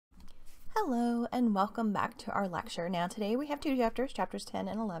Hello and welcome back to our lecture. Now today we have two chapters, chapters 10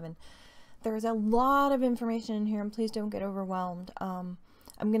 and 11. There's a lot of information in here and please don't get overwhelmed. I'm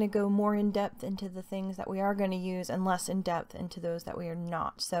going to go more in depth into the things that we are going to use and less in depth into those that we are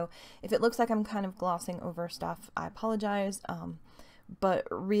not. So if it looks like I'm kind of glossing over stuff, I apologize. But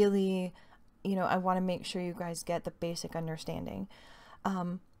really, I want to make sure you guys get the basic understanding.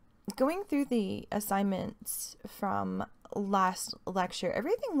 Going through the assignments from last lecture,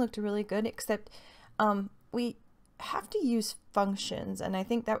 everything looked really good except we have to use functions, and I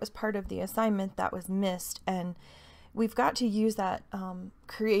think that was part of the assignment that was missed, and we've got to use that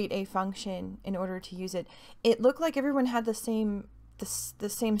create a function in order to use it. It looked like everyone had the same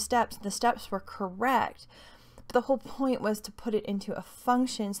steps. The steps were correct, but the whole point was to put it into a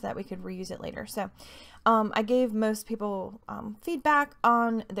function so that we could reuse it later. So I gave most people feedback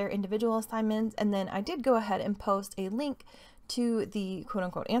on their individual assignments, and then I did go ahead and post a link to the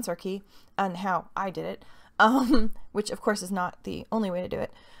quote-unquote answer key and how I did it, which of course is not the only way to do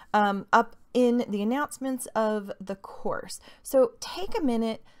it, up in the announcements of the course. So take a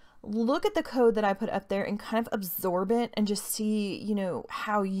minute, look at the code that I put up there and kind of absorb it and just see,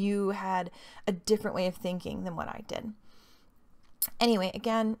 how you had a different way of thinking than what I did. Anyway,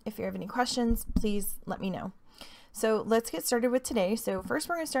 again, if you have any questions, please let me know. So let's get started with today. So first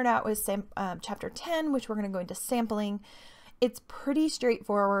we're going to start out with chapter 10, which we're going to go into sampling. It's pretty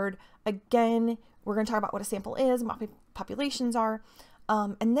straightforward. Again, we're going to talk about what a sample is and what populations are.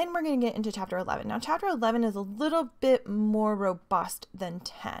 And then we're going to get into chapter 11. Now, chapter 11 is a little bit more robust than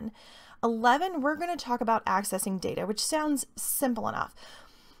 10. 11, we're going to talk about accessing data, which sounds simple enough.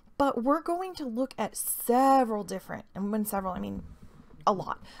 But we're going to look at several different, and when several, I mean a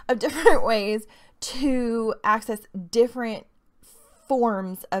lot of different ways to access different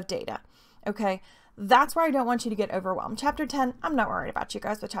forms of data. Okay, that's where I don't want you to get overwhelmed. Chapter 10, I'm not worried about you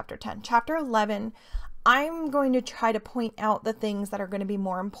guys with chapter 10. Chapter 11, I'm going to try to point out the things that are going to be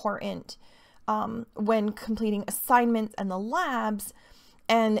more important when completing assignments and the labs,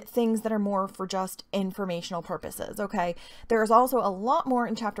 and things that are more for just informational purposes, okay? There's also a lot more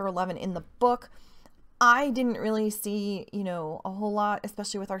in chapter 11 in the book. I didn't really see, a whole lot,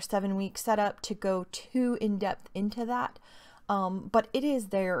 especially with our 7-week setup, to go too in-depth into that. But it is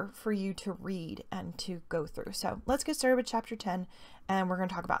there for you to read and to go through. So let's get started with chapter 10, and we're going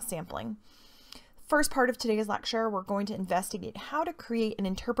to talk about sampling. First part of today's lecture, we're going to investigate how to create and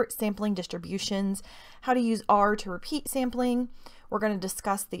interpret sampling distributions, how to use R to repeat sampling. We're going to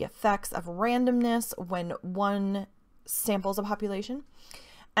discuss the effects of randomness when one samples a population,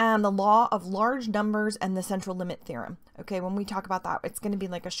 and the law of large numbers and the central limit theorem. Okay, when we talk about that, it's going to be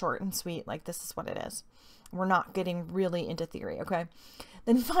like a short and sweet, like this is what it is. We're not getting really into theory, okay?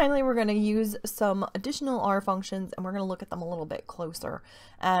 Then finally, we're going to use some additional R functions, and we're going to look at them a little bit closer.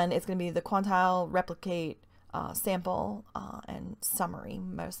 And it's going to be the quantile, replicate, sample, and summary,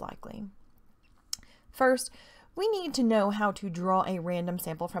 most likely. First, we need to know how to draw a random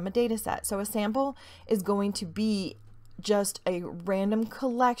sample from a data set. So a sample is going to be just a random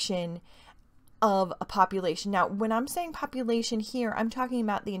collection of a population. Now, when I'm saying population here, I'm talking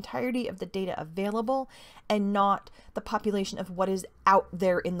about the entirety of the data available and not the population of what is out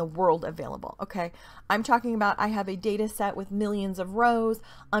there in the world available, okay? I'm talking about I have a data set with millions of rows.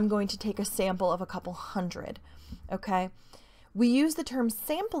 I'm going to take a sample of a couple hundred, okay? We use the term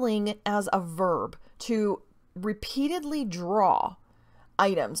sampling as a verb to repeatedly draw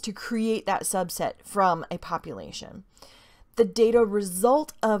items to create that subset from a population. The data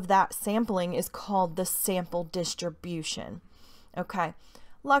result of that sampling is called the sample distribution. Okay,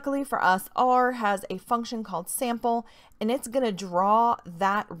 luckily for us, R has a function called sample, and it's going to draw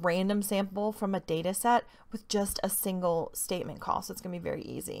that random sample from a data set with just a single statement call, so it's going to be very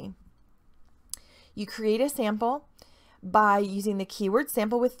easy. You create a sample by using the keyword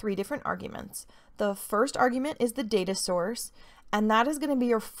sample with 3 different arguments. The first argument is the data source, and that is going to be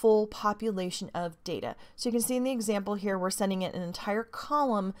your full population of data. So you can see in the example here, we're sending it an entire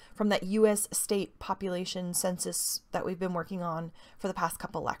column from that US state population census that we've been working on for the past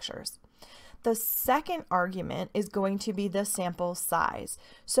couple lectures. The second argument is going to be the sample size.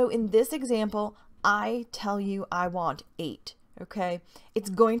 So in this example, I tell you I want 8, okay? It's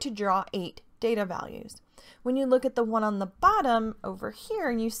going to draw 8 data values. When you look at the one on the bottom over here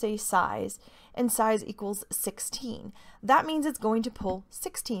and you say size, and size equals 16, that means it's going to pull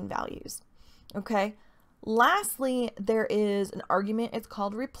 16 values, okay? Lastly, there is an argument, it's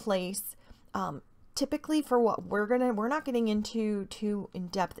called replace. typically for what we're not getting into too in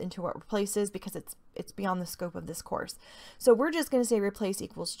depth into what replace is because it's beyond the scope of this course. So we're just going to say replace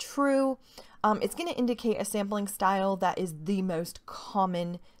equals true. It's going to indicate a sampling style that is the most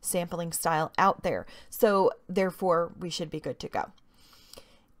common sampling style out there. So therefore we should be good to go.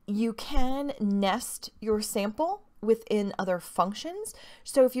 You can nest your sample within other functions.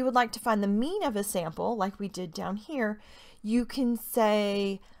 So if you would like to find the mean of a sample, like we did down here, you can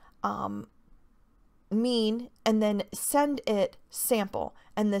say mean and then send it sample,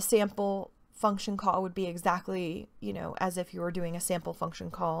 and the sample function call would be exactly, you know, as if you were doing a sample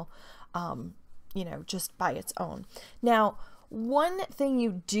function call, you know, just by its own. Now, one thing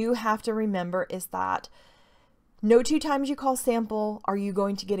you do have to remember is that no two times you call sample are you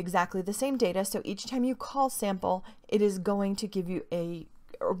going to get exactly the same data. So each time you call sample, it is going to give you a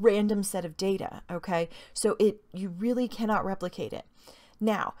random set of data, okay? So you really cannot replicate it.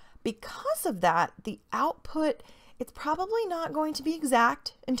 Now, because of that, the output, it's probably not going to be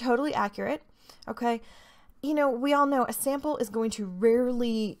exact and totally accurate, okay? You know, we all know a sample is going to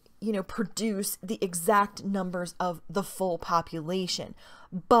rarely, you know, produce the exact numbers of the full population.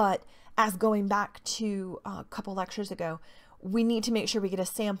 But as going back to a couple lectures ago, we need to make sure we get a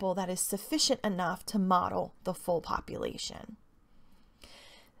sample that is sufficient enough to model the full population.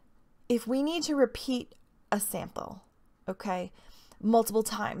 If we need to repeat a sample, okay, multiple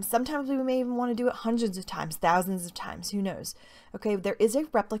times, sometimes we may even want to do it hundreds of times, thousands of times, who knows? Okay, there is a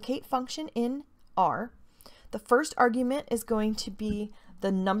replicate function in R. The first argument is going to be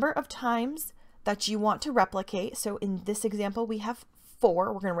the number of times that you want to replicate. So in this example, we have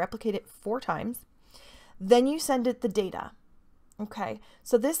 4. We're going to replicate it 4 times. Then you send it the data. Okay,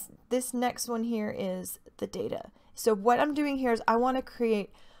 so this next one here is the data. So what I'm doing here is I want to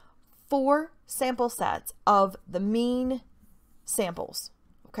create 4 sample sets of the mean samples.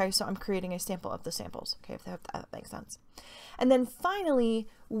 Okay, so I'm creating a sample of the samples. Okay, if that makes sense. And then finally,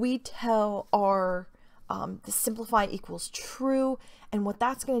 we tell our the simplify equals true, and what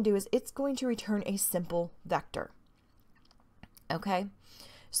that's going to do is it's going to return a simple vector. Okay,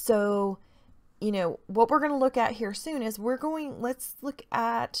 so you know what we're going to look at here soon is let's look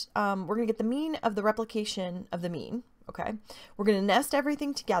at we're going to get the mean of the replication of the mean. Okay, we're going to nest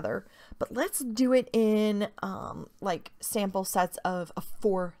everything together, but let's do it in like sample sets of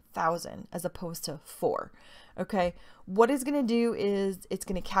 4,000 as opposed to 4. Okay, what it's going to do is it's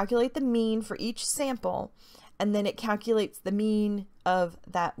going to calculate the mean for each sample, and then it calculates the mean of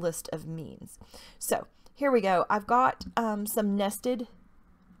that list of means. So here we go. I've got some nested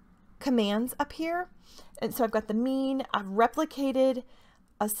commands up here, and so I've got the mean. I've replicated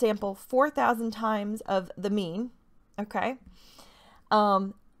a sample 4,000 times of the mean. Okay,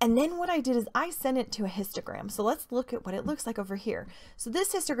 and then what I did is I sent it to a histogram. So let's look at what it looks like over here. So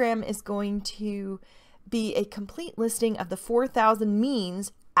this histogram is going to be a complete listing of the 4,000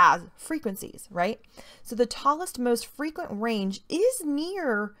 means as frequencies, right? So the tallest, most frequent range is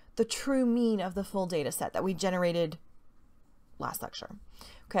near the true mean of the full data set that we generated last lecture.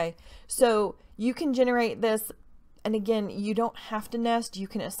 Okay, so you can generate this. And again, you don't have to nest, you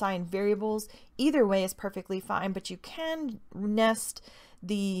can assign variables. Either way is perfectly fine, but you can nest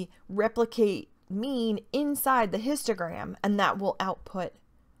the replicate mean inside the histogram, and that will output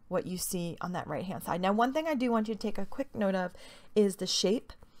what you see on that right-hand side. Now, one thing I do want you to take a quick note of is the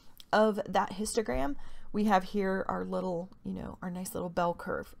shape of that histogram. We have here our little, you know, our nice little bell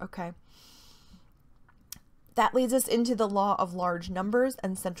curve, okay? That leads us into the law of large numbers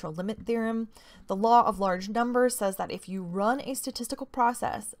and central limit theorem. The law of large numbers says that if you run a statistical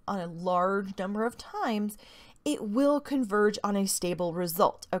process on a large number of times, it will converge on a stable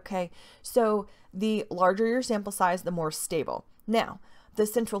result, okay? So the larger your sample size, the more stable. Now, the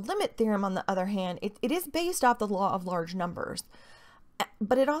central limit theorem, on the other hand, it is based off the law of large numbers,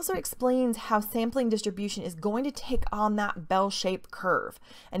 but it also explains how sampling distribution is going to take on that bell-shaped curve,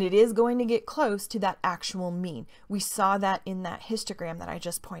 and it is going to get close to that actual mean. We saw that in that histogram that I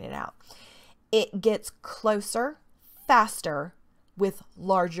just pointed out. It gets closer, faster with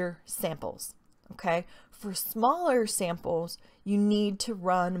larger samples, okay? For smaller samples, you need to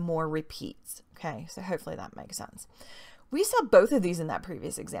run more repeats, okay? So hopefully that makes sense. We saw both of these in that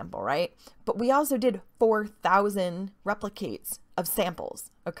previous example, right? But we also did 4,000 replicates of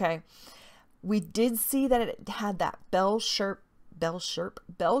samples, okay? We did see that it had that bell-shaped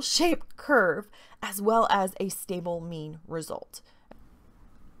curve as well as a stable mean result.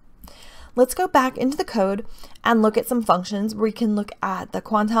 Let's go back into the code and look at some functions where we can look at the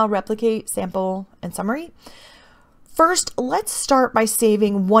quantile, replicate, sample, and summary. First, let's start by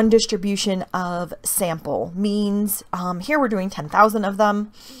saving one distribution of sample means. Here we're doing 10,000 of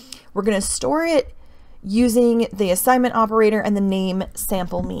them. We're going to store it using the assignment operator and the name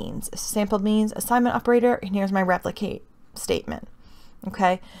sample means. Sample means assignment operator, and here's my replicate statement.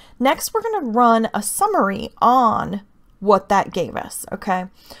 Okay, next we're going to run a summary on what that gave us. Okay,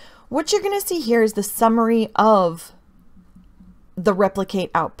 what you're going to see here is the summary of the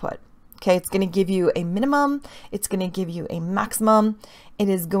replicate output. Okay, it's going to give you a minimum, it's going to give you a maximum, it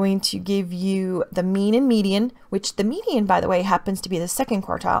is going to give you the mean and median, which the median, by the way, happens to be the second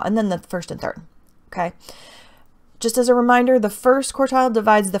quartile, and then the first and third. Okay, just as a reminder, the first quartile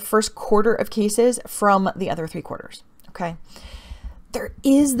divides the first quarter of cases from the other 3 quarters. Okay, there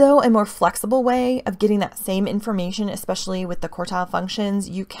is, though, a more flexible way of getting that same information, especially with the quartile functions.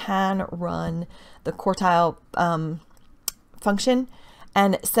 You can run the quartile function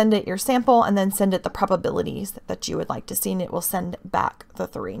and send it your sample, and then send it the probabilities that you would like to see, and it will send back the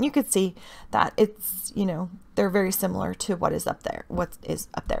 3. And you could see that it's, you know, they're very similar to what is up there.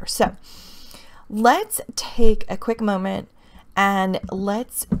 So let's take a quick moment and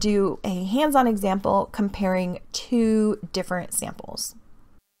let's do a hands-on example comparing 2 different samples.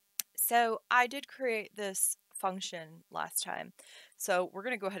 So I did create this function last time, so we're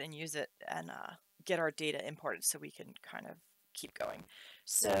going to go ahead and use it and get our data imported so we can kind of keep going.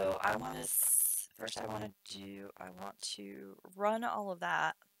 So I want to run all of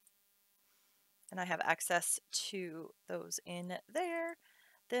that, and I have access to those in there.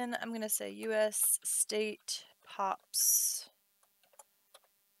 Then I'm going to say US state pops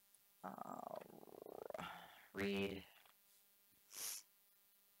read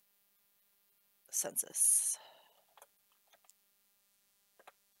census.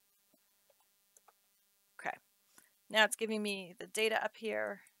 Okay, now it's giving me the data up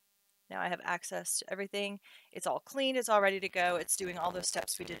here. Now I have access to everything. It's all clean, it's all ready to go. It's doing all those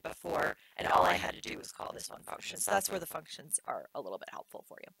steps we did before, and all I had to do was call this one function. So that's where the functions are a little bit helpful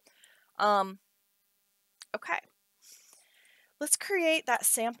for you. Okay, let's create that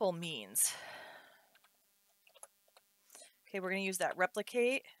sample means. Okay, we're going to use that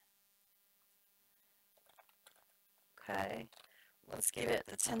replicate. Okay, let's give it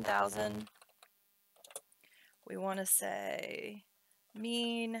the 10,000. We want to say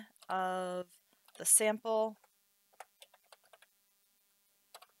mean of the sample,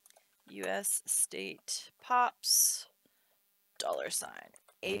 US state pops, $,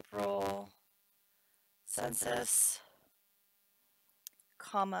 April, census,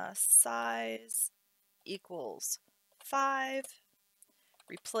 comma, size equals 5,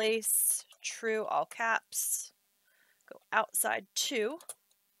 replace true all caps, go outside 2,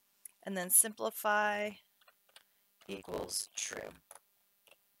 and then simplify equals true.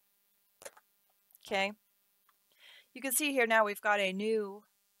 Okay, you can see here now we've got a new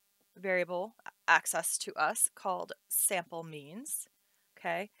variable access to us called sample means.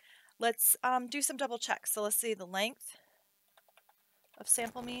 Okay, let's do some double checks. So let's see the length of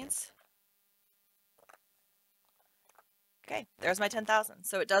sample means. Okay, there's my 10,000.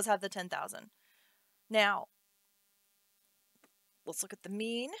 So it does have the 10,000. Now, let's look at the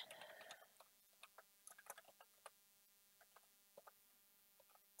mean.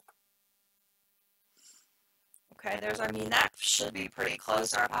 Okay, there's our mean. That should be pretty close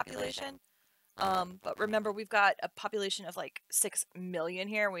to our population. But remember, we've got a population of like 6 million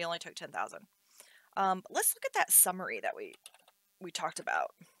here. We only took 10,000. Let's look at that summary that we talked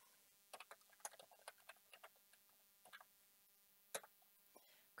about.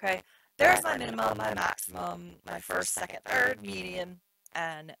 Okay, there's my minimum, my maximum, my first, second, third, median,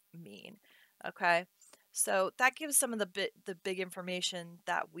 and mean. Okay, so that gives some of the big information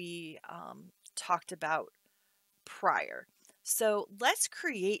that we talked about prior. So let's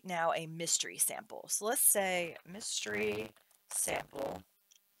create now a mystery sample. So let's say mystery sample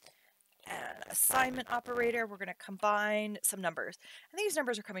and assignment operator. We're going to combine some numbers. And these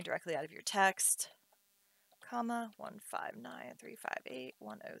numbers are coming directly out of your text. Comma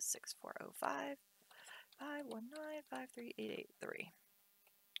 159358106405551953883.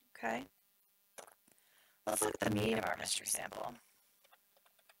 Okay. Let's look at the mean of our mystery sample.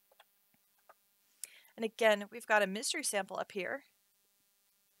 And again, we've got a mystery sample up here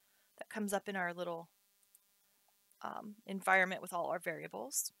that comes up in our little environment with all our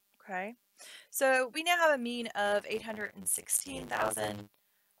variables. Okay, so we now have a mean of 816,000.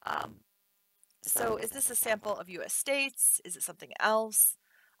 So is this a sample of US states? Is it something else?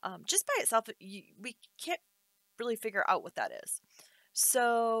 Just by itself, we can't really figure out what that is.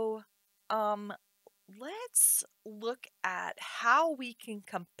 So let's look at how we can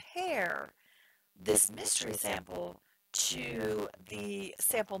compare this mystery sample to the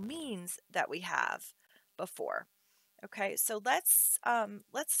sample means that we have before. Okay, so let's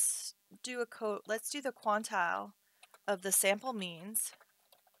do the quantile of the sample means.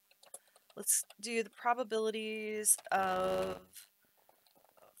 Let's do the probabilities of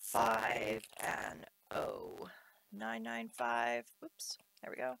 5 and 995. Oops,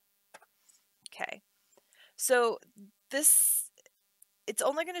 there we go. Okay, so it's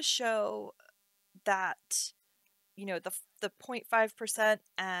only going to show that, you know, the 0.5%,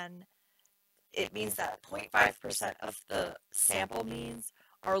 and it means that 0.5% of the sample means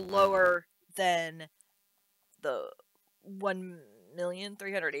are lower than the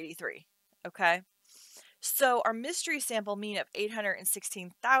 1,383,000. Okay, so our mystery sample mean of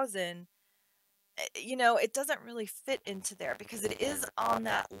 816,000, you know, it doesn't really fit into there because it is on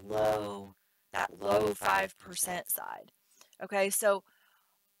that low 5% side. Okay, so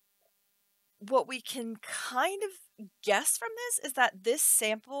what we can kind of guess from this is that this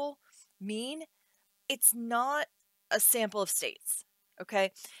sample mean, it's not a sample of states.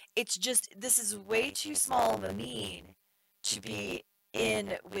 Okay, it's just, this is way too small of a mean to be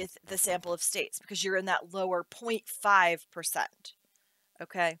in with the sample of states because you're in that lower 0.5%.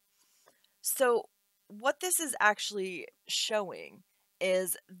 Okay, so what this is actually showing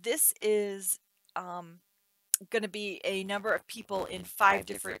is this is going to be a number of people in 5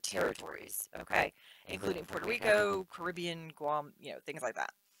 different territories, okay, including Puerto Rico, Caribbean, Guam, you know, things like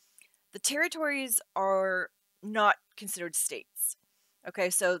that. The territories are not considered states, okay,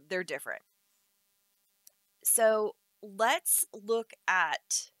 so they're different. So let's look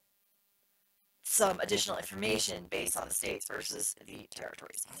at some additional information based on the states versus the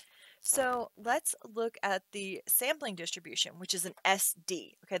territories. So let's look at the sampling distribution, which is an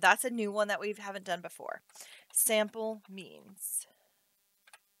SD. Okay, that's a new one that we haven't done before. Sample means.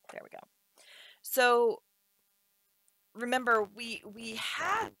 There we go. So remember, we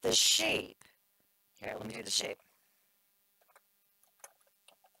had the shape. Here, let me do the shape.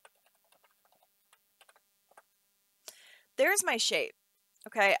 There's my shape.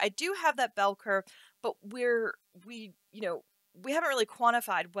 Okay, I do have that bell curve, but we haven't really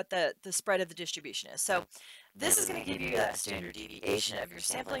quantified what the spread of the distribution is. So this is going to give you that standard deviation of your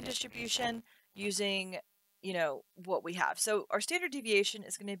sampling distribution using, you know, what we have. So our standard deviation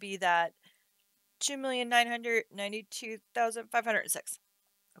is going to be that 2,992,506.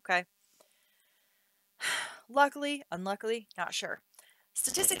 Okay. Luckily, unluckily, not sure.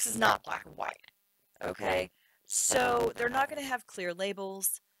 Statistics is not black and white. Okay. So they're not going to have clear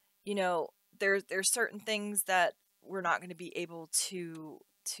labels. You know, there's certain things that we're not going to be able to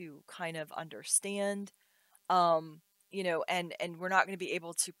kind of understand. You know, and we're not going to be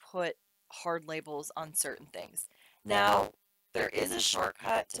able to put hard labels on certain things. Now, there is a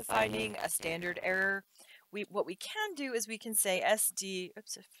shortcut to finding a standard error. What we can do is we can say SD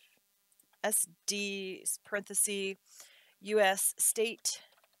parenthesis US state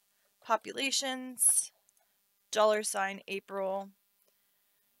populations $April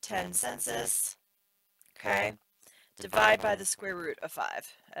 10 census, okay, divide by the square root of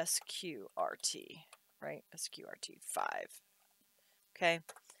 5, SQRT, right, SQRT 5, okay,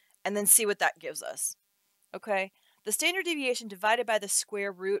 and then see what that gives us, okay. The standard deviation divided by the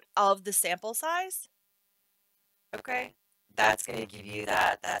square root of the sample size, okay, that's going to give you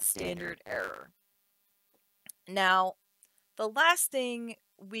that standard error. Now, the last thing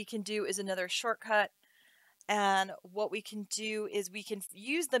we can do is another shortcut. And what we can do is we can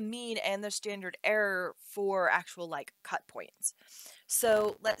use the mean and the standard error for actual like cut points.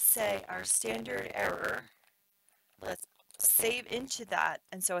 So let's say our standard error, let's save into that.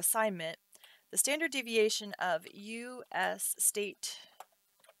 And so assignment, the standard deviation of US state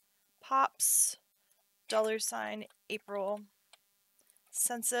pops $April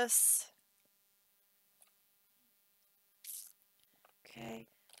census, okay,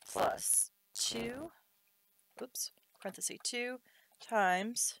 plus 2, oops, parenthesis 2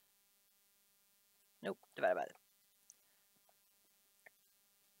 times, nope, divided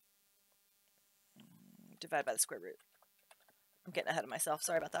by the square root. I'm getting ahead of myself,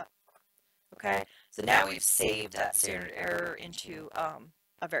 sorry about that. Okay, so now we've saved that standard error into a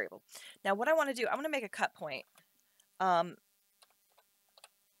variable. Now what I want to do, I want to make a cut point at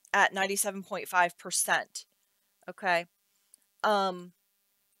 97.5%. Okay, so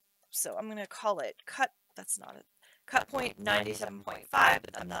I'm going to call it cut, that's not it, cut point 97.5,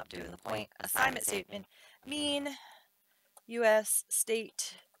 but I'm not doing the point. Assignment statement, mean US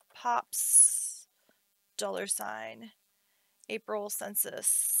state pops $April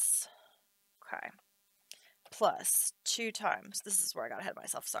census, okay, plus 2 times, this is where I got ahead of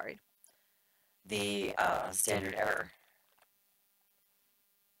myself, sorry, the standard error,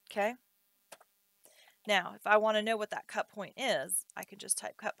 okay, Now, if I want to know what that cut point is, I can just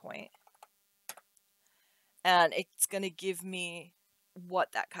type cut point, and it's going to give me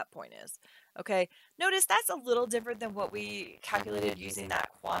what that cut point is. Okay, notice that's a little different than what we calculated using that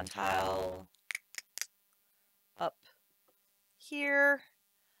quantile up here.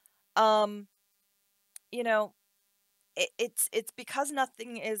 You know, it's because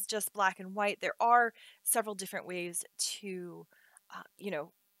nothing is just black and white. There are several different ways to, you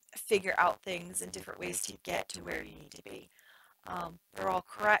know, figure out things and different ways to get to where you need to be. They're all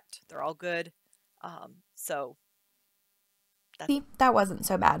correct. They're all good. So that wasn't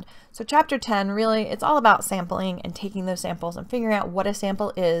so bad. So chapter 10, really, it's all about sampling and taking those samples and figuring out what a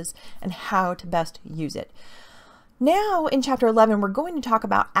sample is and how to best use it. Now in chapter 11, we're going to talk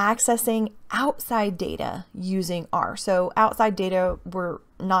about accessing outside data using R. So outside data were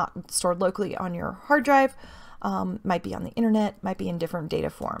not stored locally on your hard drive, might be on the internet, might be in different data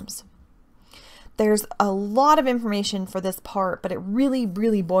forms. There's a lot of information for this part, but it really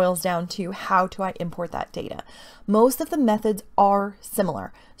boils down to how do I import that data. Most of the methods are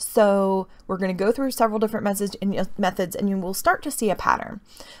similar. So we're going to go through several different methods and you will start to see a pattern.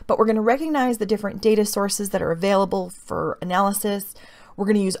 But we're going to recognize the different data sources that are available for analysis. We're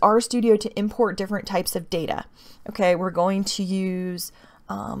going to use RStudio to import different types of data. Okay, we're going to use,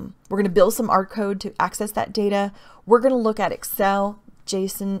 we're going to build some R code to access that data. We're going to look at Excel,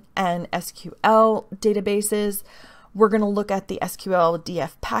 JSON, and SQL databases. We're going to look at the SQL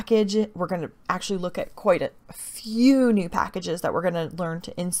DF package. We're going to actually look at quite a few new packages that we're going to learn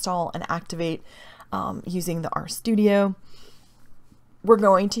to install and activate using the RStudio. We're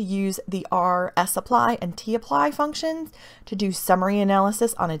going to use the RSapply and tapply functions to do summary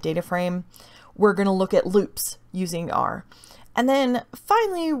analysis on a data frame. We're going to look at loops using R. And then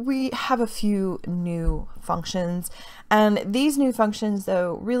finally, we have a few new functions. And these new functions,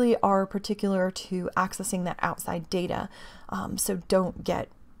 though, really are particular to accessing that outside data. So don't get,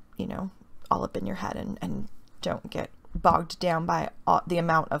 you know, all up in your head and don't get bogged down by the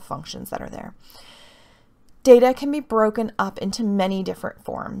amount of functions that are there. Data can be broken up into many different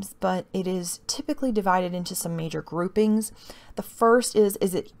forms, but it is typically divided into some major groupings. The first is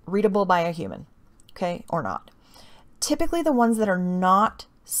it readable by a human, okay, or not? Typically the ones that are not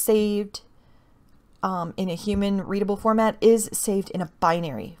saved in a human readable format is saved in a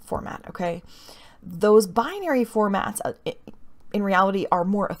binary format, okay? Those binary formats in reality are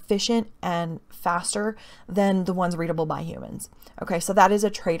more efficient and faster than the ones readable by humans, okay? So that is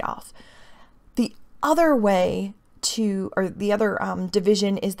a trade-off. The other way to, or the other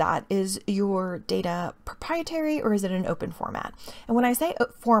division is your data proprietary or is it an open format? And when I say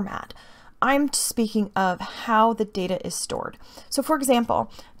format, I'm speaking of how the data is stored. So for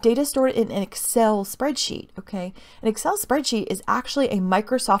example, data stored in an Excel spreadsheet, okay? An Excel spreadsheet is actually a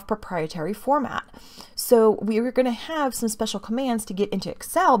Microsoft proprietary format. So we are going to have some special commands to get into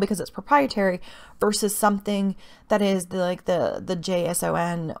Excel because it's proprietary versus something that is like the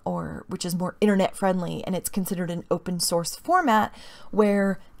JSON, or which is more internet friendly, and it's considered an open source format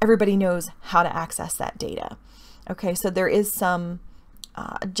where everybody knows how to access that data. Okay, so there is some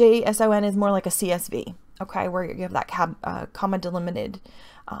JSON is more like a CSV, okay, where you have that comma delimited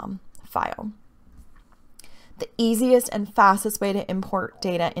file. The easiest and fastest way to import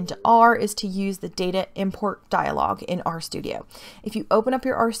data into R is to use the data import dialog in RStudio. If you open up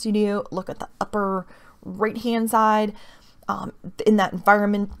your RStudio, look at the upper right hand side in that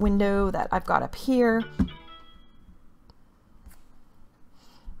environment window that I've got up here.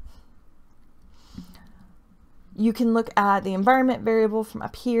 You can look at the environment variable from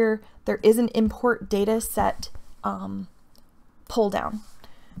up here. There is an import data set pull down,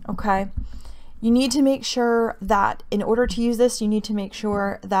 okay? You need to make sure that in order to use this, you need to make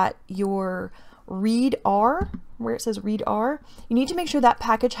sure that your read R, where it says read R, you need to make sure that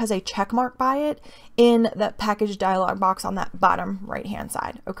package has a check mark by it in that package dialog box on that bottom right hand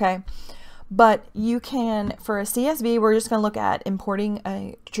side, okay? But you can, for a CSV, we're just gonna look at importing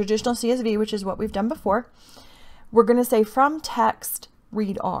a traditional CSV, which is what we've done before. We're going to say from text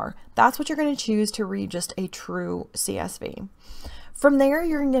read R. That's what you're going to choose to read just a true CSV. From there,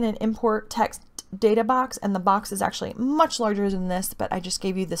 you're going to get an import text data box, and the box is actually much larger than this, but I just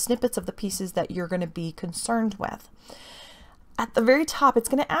gave you the snippets of the pieces that you're going to be concerned with. At the very top, it's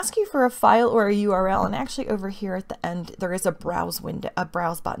going to ask you for a file or a URL, and actually over here at the end, there is a browse window, a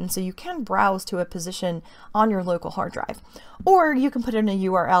browse button, so you can browse to a position on your local hard drive, or you can put in a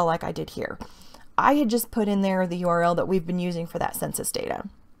URL like I did here. I had just put in there the URL that we've been using for that census data.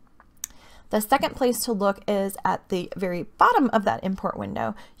 The second place to look is at the very bottom of that import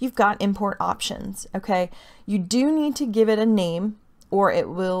window. You've got import options, okay? You do need to give it a name or it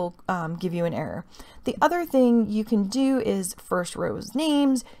will give you an error. The other thing you can do is first row's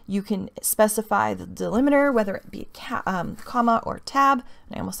names. You can specify the delimiter, whether it be comma or tab.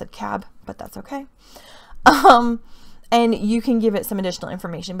 And I almost said cab, but that's okay. And you can give it some additional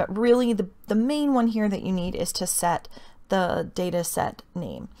information, but really the main one here that you need is to set the data set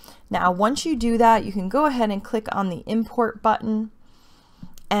name. Now, once you do that, you can go ahead and click on the import button.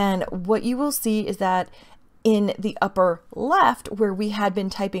 And what you will see is that in the upper left, where we had been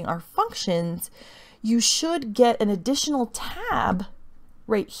typing our functions, you should get an additional tab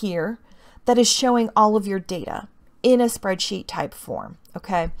right here that is showing all of your data in a spreadsheet type form,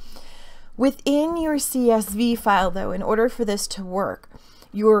 okay? Within your CSV file, though, in order for this to work,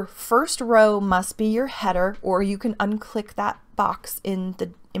 your first row must be your header, or you can unclick that box in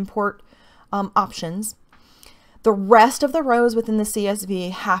the import options. The rest of the rows within the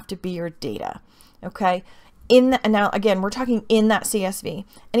CSV have to be your data, okay? And now, again, we're talking in that CSV.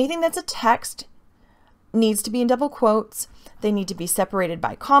 Anything that's a text needs to be in double quotes. They need to be separated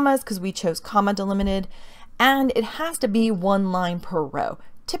by commas because we chose comma delimited, and it has to be 1 line per row.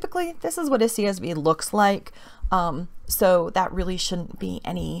 Typically, this is what a CSV looks like, so that really shouldn't be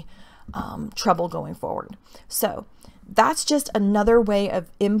any trouble going forward. So that's just another way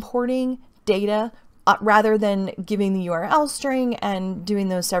of importing data rather than giving the URL string and doing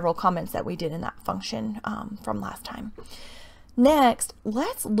those several comments that we did in that function from last time. Next,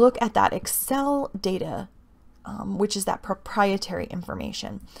 let's look at that Excel data, which is that proprietary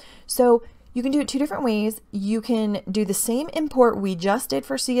information. So you can do it 2 different ways. You can do the same import we just did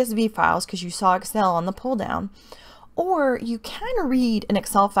for CSV files because you saw Excel on the pull down, or you can read an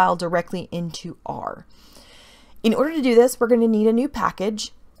Excel file directly into R. In order to do this, we're going to need a new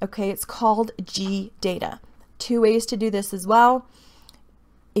package. Okay, it's called GData. 2 ways to do this as well.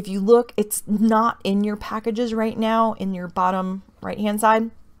 If you look, it's not in your packages right now in your bottom right-hand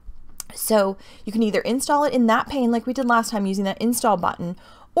side. So you can either install it in that pane like we did last time using that install button,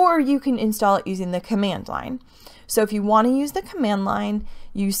 or you can install it using the command line. So if you want to use the command line,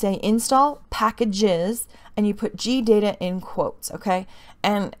 you say install packages and you put GData in quotes, okay?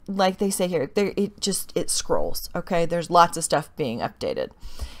 And like they say here, it scrolls, okay? There's lots of stuff being updated.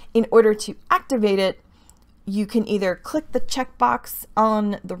 In order to activate it, you can either click the checkbox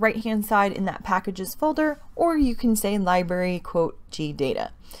on the right-hand side in that packages folder, or you can say library quote GData.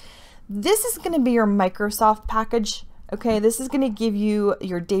 This is going to be your Microsoft package. Okay, this is going to give you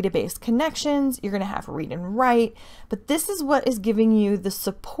your database connections. You're going to have read and write, but this is what is giving you the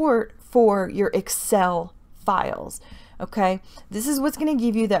support for your Excel files. Okay, this is what's going to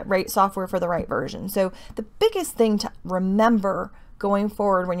give you that right software for the right version. So the biggest thing to remember going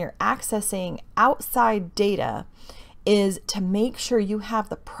forward when you're accessing outside data is to make sure you have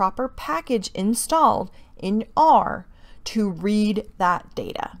the proper package installed in R to read that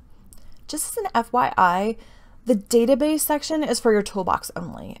data. Just as an FYI, the database section is for your toolbox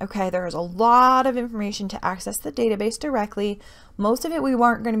only, okay? There is a lot of information to access the database directly. Most of it we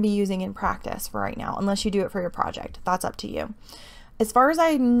weren't going to be using in practice for right now, unless you do it for your project. That's up to you. As far as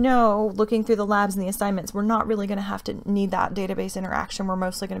I know, looking through the labs and the assignments, we're not really going to have to need that database interaction. We're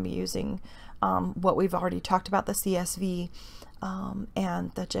mostly going to be using what we've already talked about, the CSV,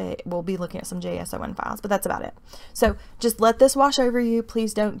 and we'll be looking at some JSON files, but that's about it. So just let this wash over you.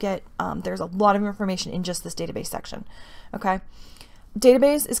 Please don't get, there's a lot of information in just this database section. Okay.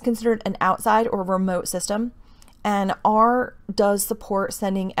 Database is considered an outside or remote system, and R does support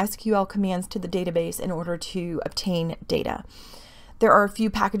sending SQL commands to the database in order to obtain data. There are a few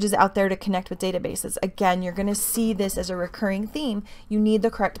packages out there to connect with databases. Again, you're going to see this as a recurring theme. You need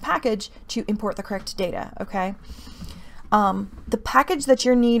the correct package to import the correct data, okay? The package that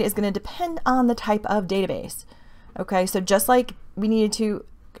you need is going to depend on the type of database, okay? So just like we needed to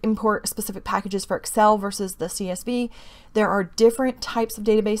import specific packages for Excel versus the CSV, there are different types of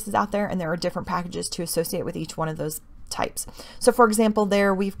databases out there, and there are different packages to associate with each one of those types. So for example,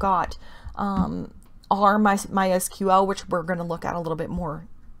 there we've got MySQL, which we're going to look at a little bit more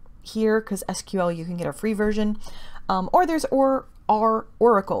here because SQL you can get a free version, or there's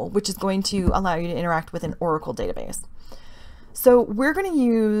Oracle, which is going to allow you to interact with an Oracle database. So we're going to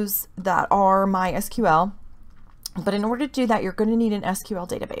use that MySQL, but in order to do that, you're going to need an SQL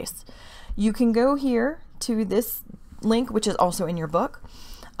database. You can go here to this link, which is also in your book,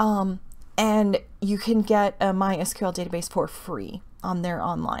 and you can get a MySQL database for free on there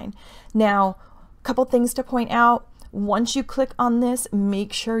online. Now, couple things to point out. Once you click on this,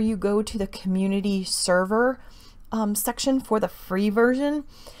 make sure you go to the community server section for the free version.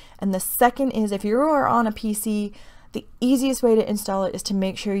 And the second is if you are on a PC, The easiest way to install it is to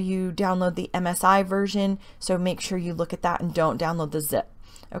make sure you download the MSI version. So make sure you look at that and don't download the zip.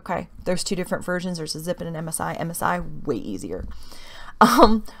 Okay, there's two different versions. There's a zip and an MSI. MSI, way easier.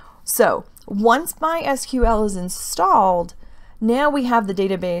 So once MySQL is installed, now we have the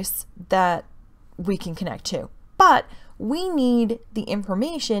database that we can connect to. But we need the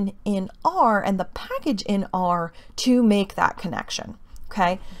information in R and the package in R to make that connection.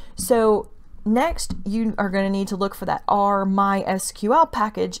 Okay, so next you are going to need to look for that R MySQL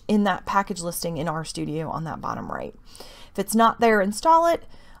package in that package listing in RStudio on that bottom right. If it's not there, install it.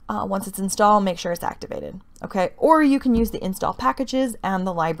 Once it's installed, make sure it's activated. Okay, or you can use the install packages and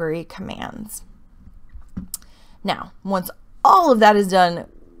the library commands. Now, once all of that is done,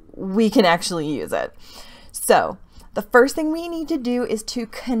 we can actually use it. So the first thing we need to do is to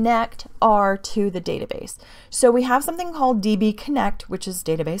connect R to the database. So we have something called DB Connect, which is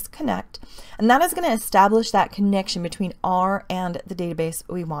Database Connect, and that is going to establish that connection between R and the database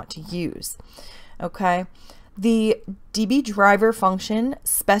we want to use. Okay. The DB driver function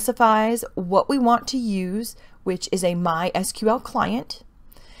specifies what we want to use, which is a MySQL client.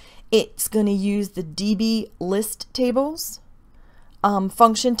 It's going to use the DB list tables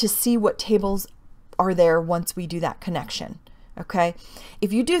function to see what tables are there once we do that connection. Okay,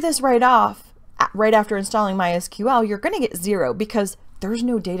 if you do this right after installing MySQL, you're going to get 0 because there's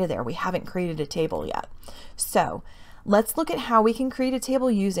no data there. We haven't created a table yet. So let's look at how we can create a table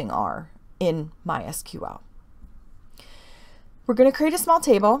using R in MySQL. We're going to create a small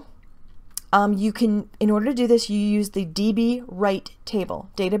table. In order to do this, you use the DB write table,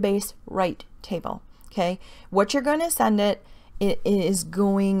 database write table. Okay, what you're going to send it, you're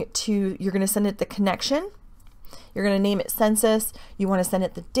going to send it the connection. You're going to name it census. You want to send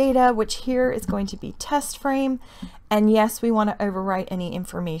it the data, which here is going to be test frame. And yes, we want to overwrite any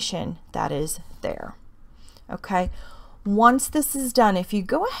information that is there. Okay, once this is done, if you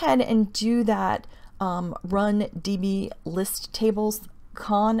go ahead and do that run DB list tables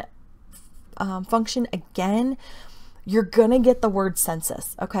function again, you're gonna get the word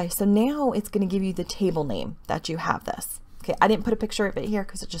census. Okay, so now it's gonna give you the table name that you have this. Okay, I didn't put a picture of it here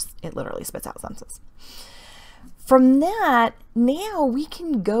because it literally spits out census. From that, now we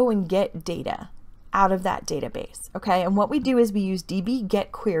can go and get data out of that database. Okay, and what we do is we use DB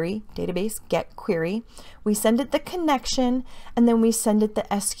get query, database get query. We send it the connection, and then we send it the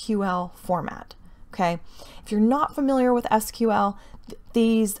SQL format. Okay, if you're not familiar with SQL,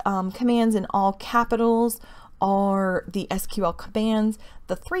 these commands in all capitals are the SQL commands.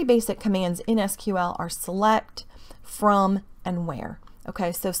 The 3 basic commands in SQL are select, from, and where.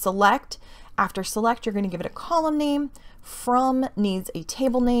 Okay, so select, after select, you're going to give it a column name, from needs a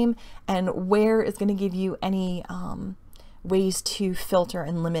table name, and where is going to give you any ways to filter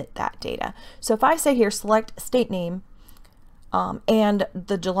and limit that data. So if I say here, select state name, and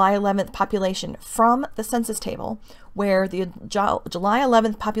the July 11th population from the census table, where the July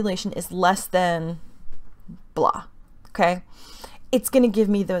 11th population is less than blah, okay, it's going to give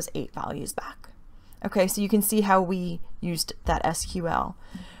me those 8 values back. Okay, so you can see how we used that SQL.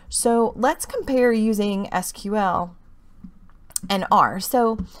 So let's compare using SQL and R.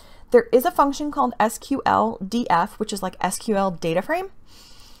 So there is a function called SQLDF, which is like SQL data frame,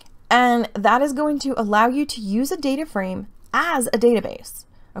 and that is going to allow you to use a data frame as a database.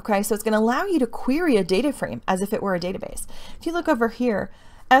 Okay, so it's going to allow you to query a data frame as if it were a database. If you look over here,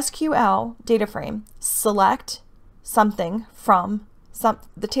 SQL data frame, select something from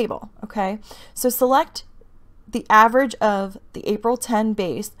the table. Okay, so select the average of the April 10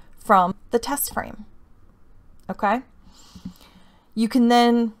 base from the test frame. Okay, you can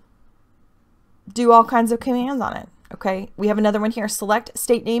then do all kinds of commands on it. Okay, we have another one here, select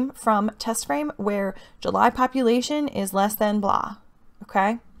state name from test frame where July population is less than blah.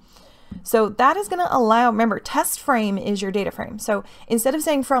 Okay, so that is going to allow, remember, test frame is your data frame. So instead of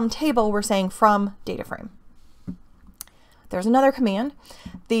saying from table, we're saying from data frame. There's another command,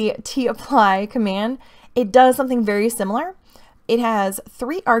 the tapply command. It does something very similar. It has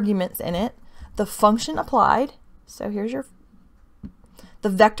 3 arguments in it, the function applied, so here's the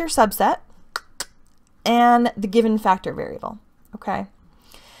vector subset, and the given factor variable. Okay,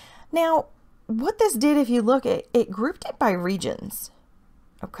 now what this did, if you look at it, grouped it by regions.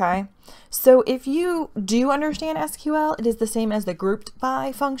 Okay, so if you do understand SQL, it is the same as the grouped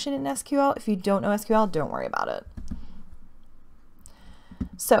by function in SQL. If you don't know SQL, don't worry about it.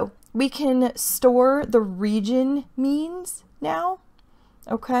 So we can store the region means now,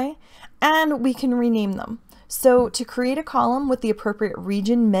 okay, and we can rename them. So to create a column with the appropriate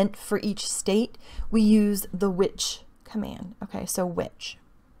region meant for each state, we use the which command. Okay, so which.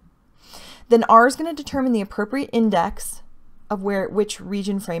 Then R is going to determine the appropriate index of which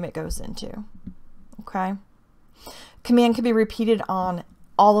region frame it goes into. Okay. Command can be repeated on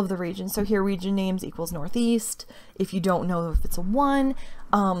all of the regions. So here region names equals Northeast. If you don't know if it's a 1,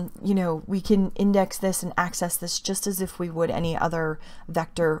 you know, we can index this and access this just as if we would any other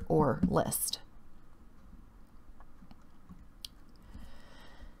vector or list.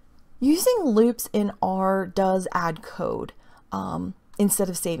 Using loops in R does add code instead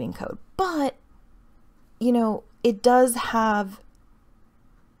of saving code, but you know, it does have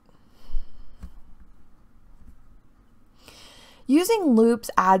using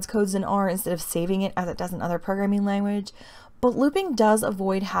loops adds codes in R instead of saving it as it does in other programming language, but looping does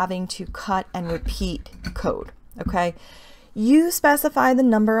avoid having to cut and repeat code, okay? You specify the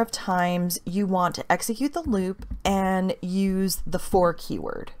number of times you want to execute the loop and use the for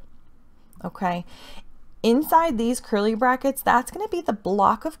keyword, okay? Inside these curly brackets, that's going to be the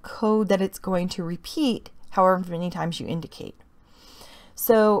block of code that it's going to repeat however many times you indicate.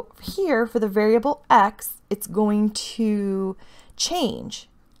 So here for the variable x, it's going to change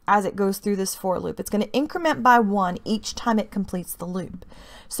as it goes through this for loop. It's going to increment by 1 each time it completes the loop.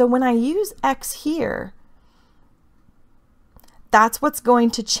 So when I use x here, that's what's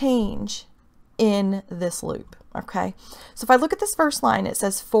going to change in this loop. Okay, so if I look at this first line, it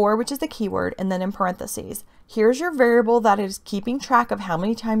says for, which is the keyword, and then in parentheses, here's your variable that is keeping track of how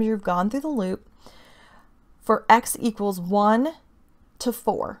many times you've gone through the loop for x equals 1 to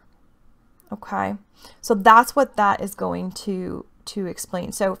 4. Okay, so that's what that is going to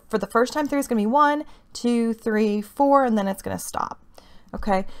explain. So for the first time through, it's going to be 1, 2, 3, 4, and then it's going to stop.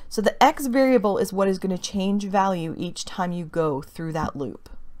 Okay, so the x variable is what is going to change value each time you go through that loop.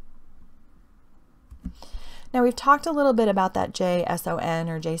 Now we've talked a little bit about that JSON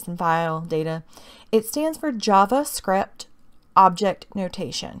or JSON file data. It stands for JavaScript Object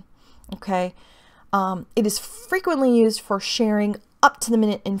Notation. Okay, it is frequently used for sharing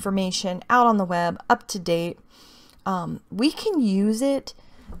up-to-the-minute information out on the web, up to date. We can use it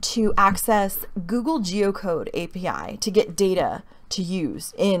to access Google Geocode API to get data to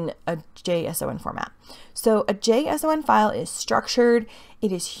use in a JSON format. So a JSON file is structured,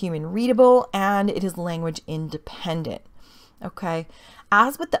 it is human readable, and it is language independent. Okay,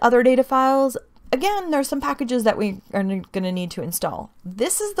 as with the other data files, again, there's some packages that we are going to need to install.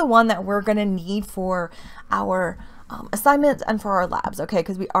 This is the one that we're going to need for our assignments and for our labs, okay,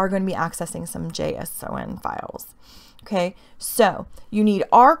 because we are going to be accessing some JSON files. Okay, so you need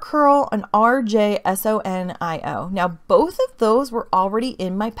rcurl and rjsonio. Now, both of those were already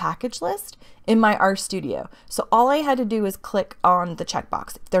in my package list in my RStudio. So all I had to do is click on the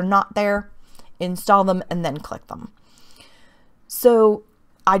checkbox. If they're not there, install them and then click them. So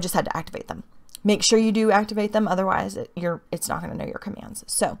I just had to activate them. Make sure you do activate them, otherwise it's not going to know your commands.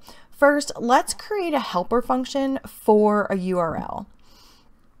 So first, let's create a helper function for a URL.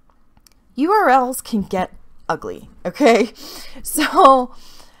 URLs can get ugly, okay? So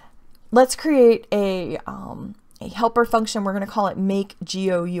let's create a helper function. We're going to call it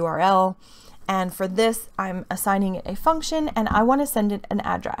make_geoURL. And for this, I'm assigning it a function and I want to send it an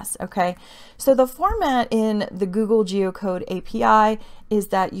address, okay? So the format in the Google Geocode API is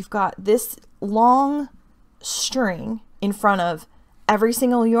that you've got this long string in front of every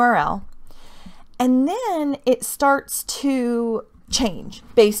single URL, and then it starts to change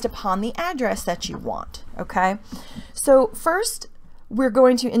based upon the address that you want, okay? So first, we're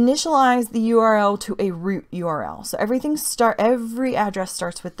going to initialize the URL to a root URL. So every address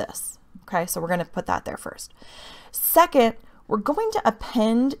starts with this. Okay, so we're going to put that there first. Second, we're going to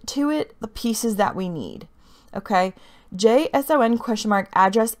append to it the pieces that we need. Okay, JSON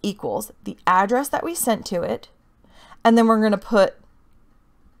 $address equals the address that we sent to it, and then we're going to put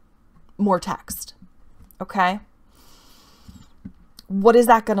more text. Okay, what is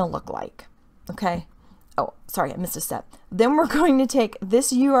that going to look like? Okay, oh, sorry, I missed a step. Then we're going to take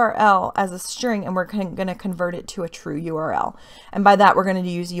this URL as a string and we're going to convert it to a true URL. And by that, we're going to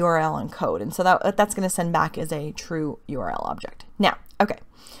use URL encode. And so that's going to send back as a true URL object. Now, okay,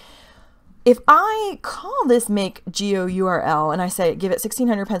 if I call this make_geoURL and I say give it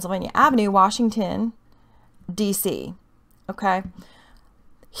 1600 Pennsylvania Avenue, Washington, DC, okay,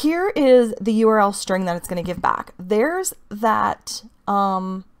 here is the URL string that it's going to give back. There's that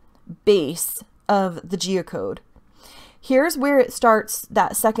base of the geocode. Here's where it starts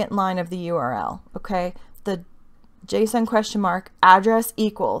that second line of the URL, okay? The JSON $address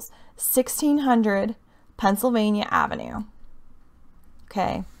equals 1600 Pennsylvania Avenue,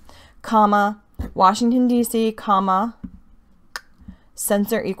 okay? Comma, Washington, DC, comma,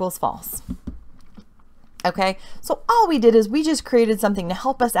 sensor equals false. Okay, so all we did is we just created something to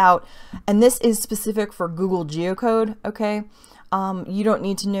help us out, and this is specific for Google Geocode. Okay, you don't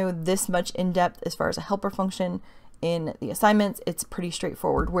need to know this much in depth as far as a helper function in the assignments. It's pretty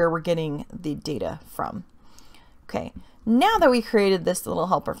straightforward where we're getting the data from. Okay, now that we created this little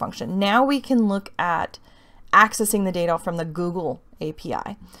helper function, now we can look at accessing the data from the Google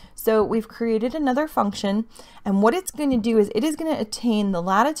API. So we've created another function, and what it's going to do is it is going to attain the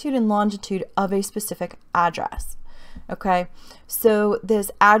latitude and longitude of a specific address. Okay, so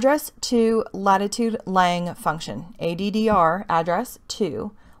this address to latitude lang function, ADDR, address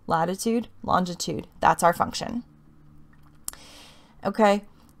to latitude longitude, that's our function. Okay,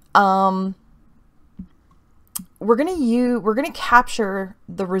 we're gonna capture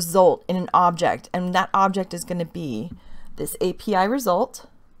the result in an object, and that object is going to be this API result.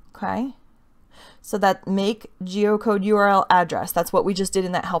 Okay, so that make geocode URL address, that's what we just did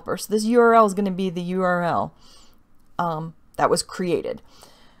in that helper. So this URL is going to be the URL that was created.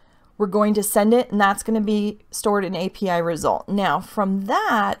 We're going to send it, and that's going to be stored in API result. Now from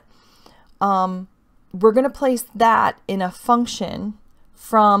that, we're going to place that in a function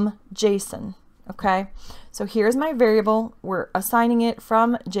from JSON. Okay, so here's my variable. We're assigning it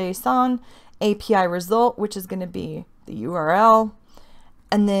from JSON API result, which is going to be the URL,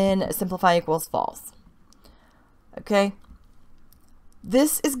 and then simplify equals false. Okay,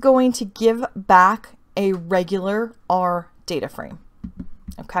 this is going to give back a regular R data frame.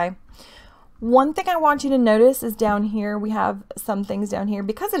 Okay, one thing I want you to notice is down here, we have some things down here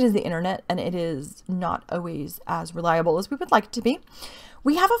because it is the internet and it is not always as reliable as we would like it to be.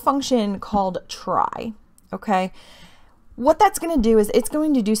 We have a function called try. Okay, what that's going to do is it's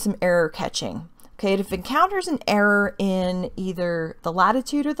going to do some error catching. Okay, if it encounters an error in either the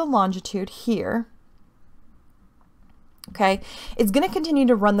latitude or the longitude here, okay, it's going to continue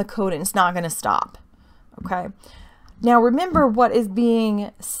to run the code and it's not going to stop. Okay, now remember, what is being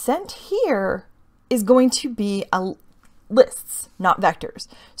sent here is going to be lists, not vectors.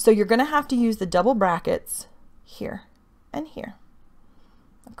 So you're going to have to use the double brackets here and here.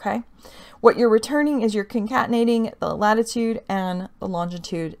 Okay, what you're returning is you're concatenating the latitude and the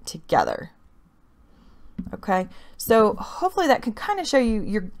longitude together. Okay, so hopefully that can kind of show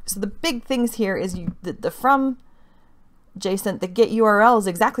you so the big things here is the from JSON, the get URL is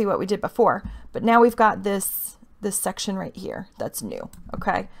exactly what we did before, but now we've got this section right here that's new.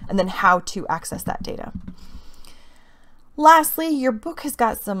 Okay, and then how to access that data. Lastly, your book has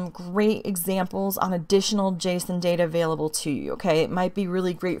got some great examples on additional JSON data available to you. Okay, it might be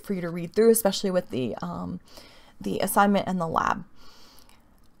really great for you to read through, especially with the assignment and the lab.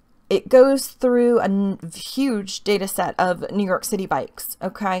 It goes through a huge data set of New York City bikes.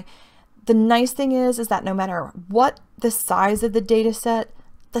 Okay, the nice thing is that no matter what the size of the data set,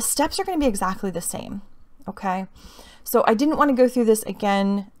 the steps are going to be exactly the same. Okay, so I didn't want to go through this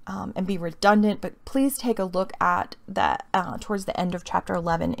again and be redundant, but please take a look at that towards the end of chapter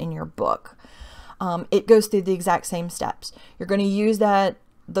 11 in your book. It goes through the exact same steps. You're going to use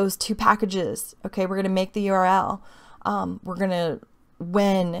those two packages. Okay, we're going to make the URL. We're going to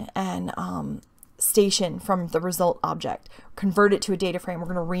when and station from the result object, convert it to a data frame. We're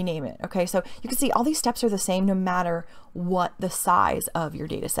going to rename it. Okay, so you can see all these steps are the same no matter what the size of your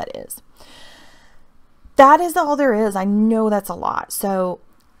data set is. That is all there is. I know that's a lot. So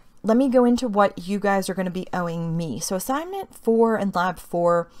let me go into what you guys are going to be owing me. So assignment 4 and lab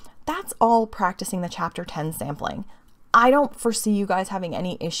 4, that's all practicing the chapter 10 sampling. I don't foresee you guys having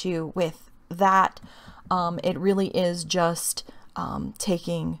any issue with that. It really is just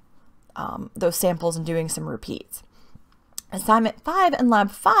taking those samples and doing some repeats. Assignment 5 and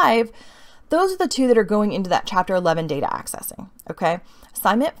lab 5, those are the two that are going into that chapter 11 data accessing. Okay,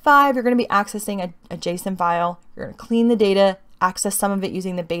 assignment 5, you're going to be accessing a JSON file. You're going to clean the data, access some of it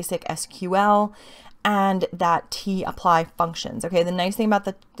using the basic SQL and that tapply functions. Okay, the nice thing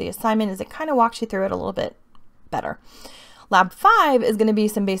about the assignment is it kind of walks you through it a little bit better. Lab 5 is going to be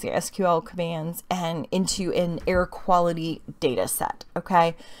some basic SQL commands and into an air quality data set.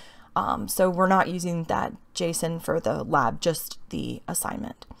 Okay, so we're not using that JSON for the lab, just the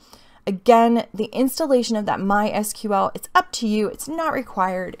assignment. Again, the installation of that MySQL, it's up to you. It's not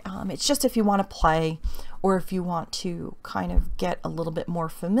required. It's just if you want to play or if you want to kind of get a little bit more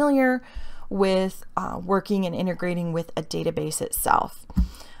familiar with working and integrating with a database itself.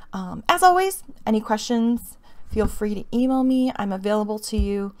 As always, any questions, feel free to email me. I'm available to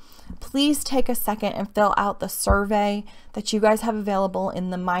you. Please take a second and fill out the survey that you guys have available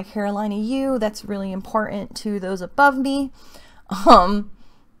in the My Carolina U. That's really important to those above me.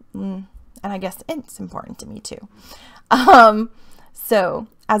 And I guess it's important to me too. So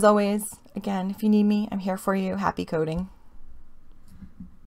as always, Again, if you need me, I'm here for you. Happy coding.